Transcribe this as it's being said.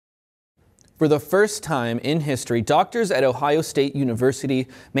For the first time in history, doctors at Ohio State University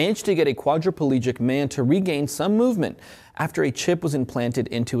managed to get a quadriplegic man to regain some movement after a chip was implanted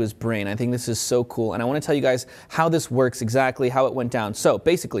into his brain. I think this is so cool, and I want to tell you guys how this works exactly, how it went down. So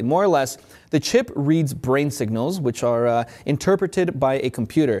basically, more or less, the chip reads brain signals, which are interpreted by a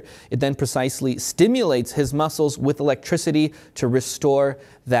computer. It then precisely stimulates his muscles with electricity to restore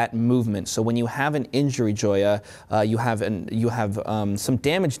that movement. So when you have an injury, Joya, you have some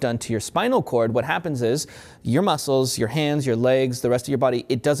damage done to your spinal cord. What happens is your muscles, your hands, your legs, the rest of your body,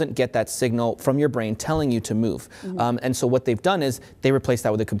 it doesn't get that signal from your brain telling you to move. And so what they've done is they replaced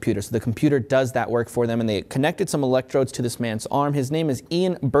that with a computer. So the computer does that work for them, and they connected some electrodes to this man's arm. His name is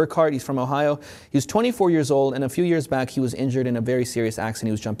Ian Burkhart. He's from Ohio. He was 24 years old, and a few years back he was injured in a very serious accident.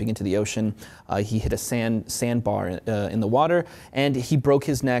 He was jumping into the ocean. He hit a sandbar in the water, and he broke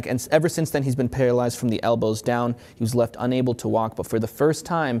his neck. And ever since then, he's been paralyzed from the elbows down. He was left unable to walk. But for the first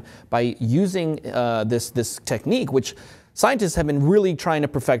time, by using this technique, which scientists have been really trying to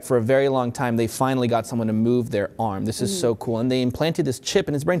perfect for a very long time, they finally got someone to move their arm. This is so cool. And they implanted this chip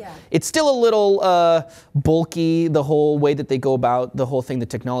in his brain. Yeah. It's still a little bulky, the whole way that they go about the whole thing, the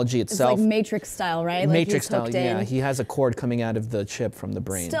technology itself. It's like Matrix style, right? Matrix style, yeah. He has a cord coming out of the chip from the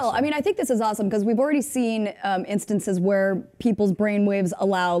brain. Still, so. I mean, I think this is awesome because we've already seen instances where people's brain waves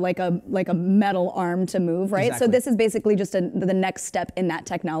allow like a metal arm to move, right? Exactly. So this is basically just the next step in that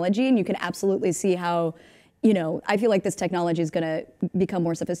technology, and you can absolutely see how, you know, I feel like this technology is going to become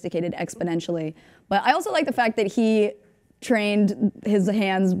more sophisticated exponentially. But I also like the fact that he trained his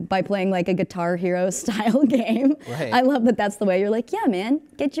hands by playing like a Guitar Hero style game. Right. I love that that's the way you're like, yeah, man,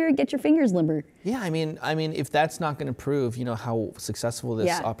 get your fingers limber. Yeah, I mean, if that's not going to prove, you know, how successful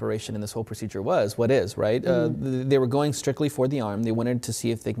this operation and this whole procedure was, what is, right? They were going strictly for the arm. They wanted to see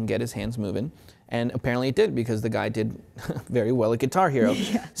if they can get his hands moving. And apparently it did, because the guy did very well at Guitar Hero.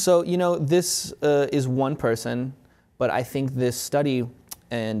 Yeah. So, you know, this is one person, but I think this study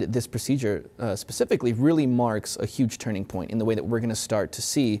and this procedure specifically really marks a huge turning point in the way that we're going to start to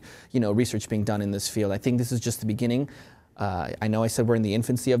see, you know, research being done in this field. I think this is just the beginning. I know I said we're in the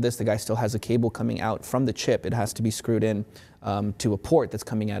infancy of this. The guy still has a cable coming out from the chip. It has to be screwed in to a port that's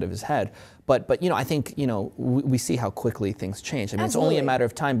coming out of his head. But you know, I think, you know, we see how quickly things change. I mean, Absolutely. It's only a matter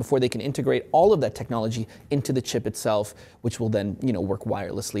of time before they can integrate all of that technology into the chip itself, which will then, you know, work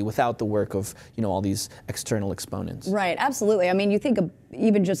wirelessly without the work of, you know, all these external exponents. Right, absolutely. I mean, you think of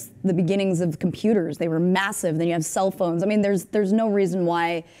even just the beginnings of computers, they were massive. Then you have cell phones. I mean, there's no reason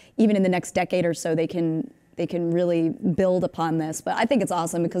why even in the next decade or so they can really build upon this. But I think it's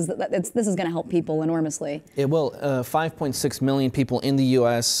awesome because this is going to help people enormously. It will. 5.6 million people in the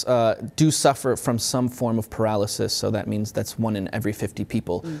U.S. Do suffer from some form of paralysis. So that means that's 1 in every 50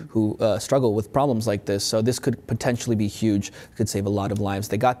 people who struggle with problems like this. So this could potentially be huge. Could save a lot of lives.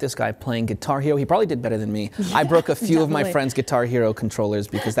 They got this guy playing Guitar Hero. He probably did better than me. Yeah, I broke a few of my friends' Guitar Hero controllers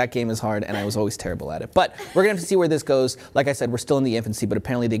because that game is hard and I was always terrible at it. But we're going to have to see where this goes. Like I said, we're still in the infancy, but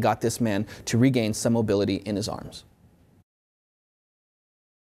apparently they got this man to regain some mobility in his arms.